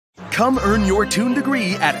Come earn your Toon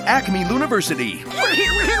degree at Acme Looniversity. We're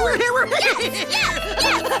here, we're here, we're here, we're here!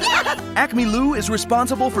 Yeah. Acme Lou is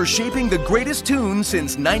responsible for shaping the greatest Toon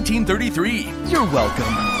since 1933. You're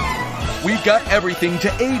welcome. We've got everything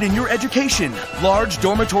to aid in your education. Large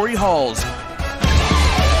dormitory halls,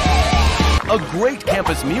 a great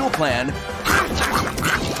campus meal plan,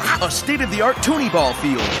 a state-of-the-art Toonie ball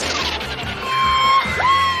field,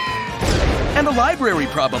 and a library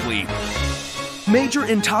probably. Major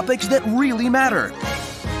in topics that really matter,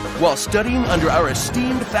 while studying under our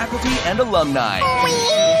esteemed faculty and alumni.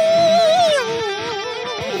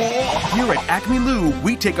 Here at Acme Lou,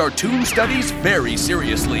 we take our Toon studies very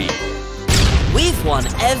seriously. We've won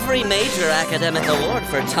every major academic award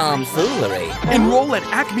for tomfoolery. Enroll at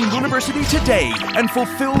Acme Looniversity today and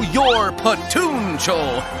fulfill your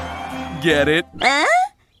potential. Get it?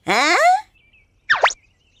 Huh?